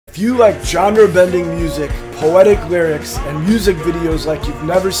If you like genre-bending music, poetic lyrics, and music videos like you've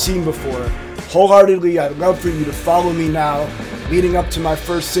never seen before, wholeheartedly I'd love for you to follow me now, leading up to my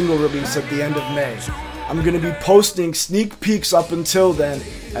first single release at the end of May. I'm going to be posting sneak peeks up until then,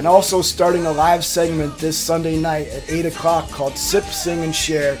 and also starting a live segment this Sunday night at 8 o'clock called Sip, Sing, and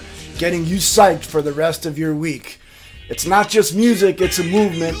Share, getting you psyched for the rest of your week. It's not just music, it's a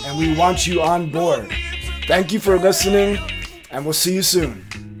movement, and we want you on board. Thank you for listening, and we'll see you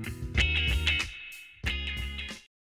soon.